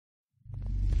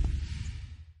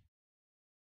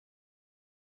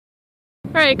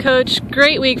All right, Coach,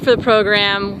 great week for the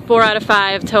program, 4 out of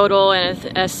 5 total,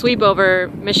 and a sweep over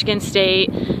Michigan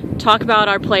State. Talk about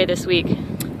our play this week.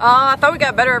 I thought we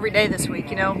got better every day this week.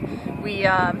 We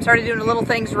started doing the little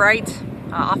things right.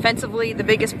 Offensively, the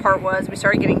biggest part was we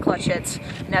started getting clutch hits,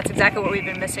 and that's exactly what we've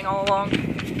been missing all along.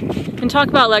 And talk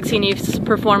about Lexi Neef's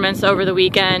performance over the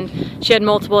weekend. She had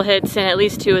multiple hits in at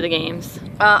least 2 of the games.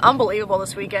 Unbelievable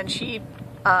this weekend. She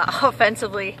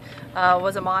offensively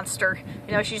was a monster.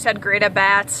 She just had great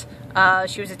at-bats.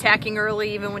 She was attacking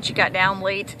early even when she got down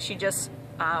late. She just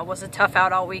was a tough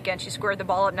out all weekend. She squared the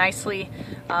ball up nicely,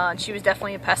 and she was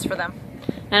definitely a pest for them.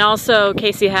 And also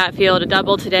Casey Hatfield, a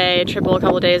double today, a triple a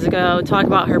couple days ago. Talk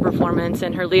about her performance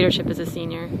and her leadership as a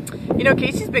senior.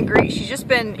 Casey's been great. She's just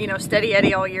been, steady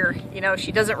Eddie all year.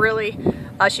 She doesn't really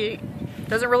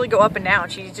go up and down.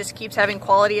 She just keeps having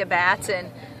quality at bats,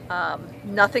 and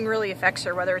nothing really affects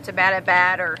her, whether it's a bad at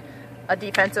bat or a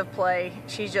defensive play.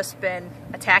 She's just been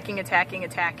attacking.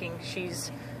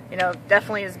 She's,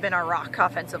 definitely has been our rock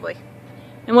offensively.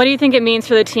 And what do you think it means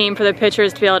for the team, for the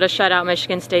pitchers, to be able to shut out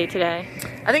Michigan State today?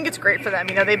 I think it's great for them.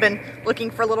 They've been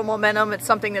looking for a little momentum. It's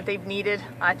something that they've needed,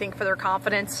 I think, for their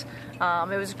confidence.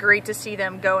 It was great to see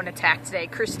them go and attack today.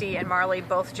 Christy and Marley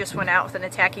both just went out with an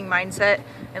attacking mindset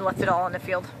and left it all on the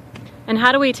field. And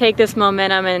how do we take this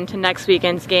momentum into next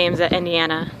weekend's games at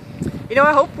Indiana?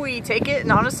 I hope we take it,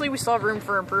 and honestly, we still have room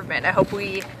for improvement. I hope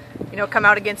we, come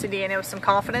out against Indiana with some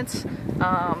confidence,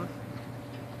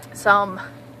 some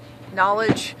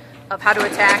knowledge of how to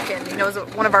attack, and it was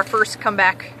one of our first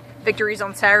comeback victories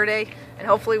on Saturday, and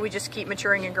hopefully we just keep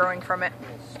maturing and growing from it.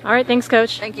 All right, thanks,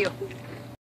 Coach. Thank you.